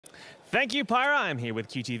Thank you, Pyra. I'm here with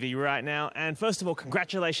QTV right now. And first of all,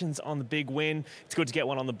 congratulations on the big win. It's good to get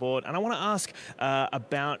one on the board. And I want to ask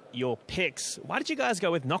about your picks. Why did you guys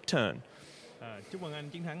go with Nocturne? Chúc mừng anh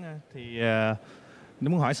chiến thắng. Thì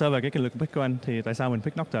nếu muốn hỏi sơ về cái lượt pick của anh thì tại sao mình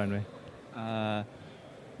pick Nocturne vậy?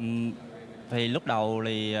 Thì lúc đầu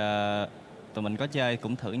thì tụi mình có chơi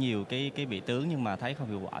cũng thử nhiều cái vị tướng nhưng mà thấy không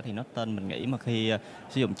hiệu quả thì Nocturne mình nghĩ mà khi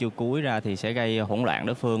sử dụng chiêu cuối ra thì sẽ gây hỗn loạn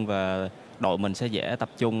đối phương và đội mình sẽ dễ tập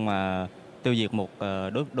trung mà tiêu diệt một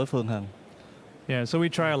đối phương hơn. Yeah, so we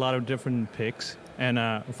try a lot of different picks, and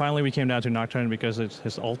finally we came down to Nocturne because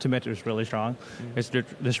his ultimate is really strong. It's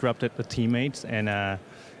disrupted the teammates, and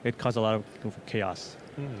it caused a lot of chaos.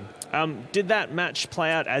 Did that match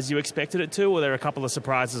play out as you expected it to, or were there a couple of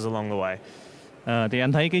surprises along the way? Thì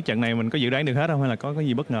anh thấy cái trận này mình có dự đoán được hết không, hay là có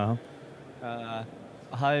gì bất ngờ không?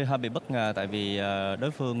 Hơi bị bất ngờ tại vì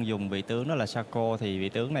đối phương dùng vị tướng đó là Shaco, thì vị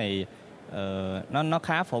tướng này nó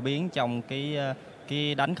khá phổ biến trong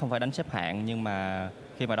cái đánh không phải đánh xếp hạng, nhưng mà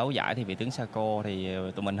khi mà đấu giải thì vị tướng Shaco thì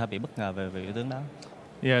tụi mình hơi bị bất ngờ về vị tướng đó.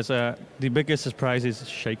 Yes, the biggest surprise is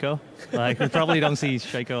Shaco. Like we probably don't see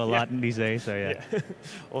Shaco a lot these days. So yeah.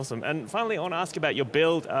 Awesome. And finally, I want to ask about your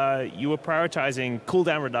build. You were prioritizing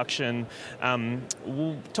cooldown reduction.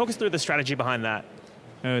 Talk us through the strategy behind that.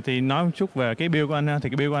 Thì nói một chút về cái build của anh ha. Thì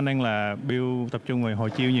cái build của anh đang là build tập trung về hồi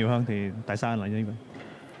chiêu nhiều hơn. Thì tại sao anh lại như vậy?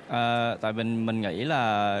 Tại mình nghĩ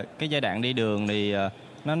là cái giai đoạn đi đường thì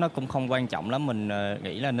nó cũng không quan trọng lắm. Mình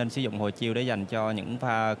nghĩ là nên sử dụng hồi chiêu để dành cho những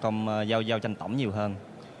pha công giao tranh tổng nhiều hơn.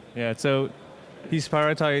 Yeah, so he's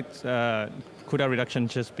prioritized cooldown reduction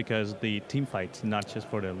just because the team fights, not just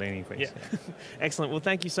for the laning phase. Yeah. Excellent. Well,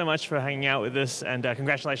 thank you so much for hanging out with us, and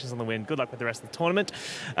congratulations on the win. Good luck with the rest of the tournament.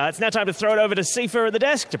 It's now time to throw it over to Sifa at the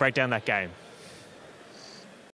desk to break down that game.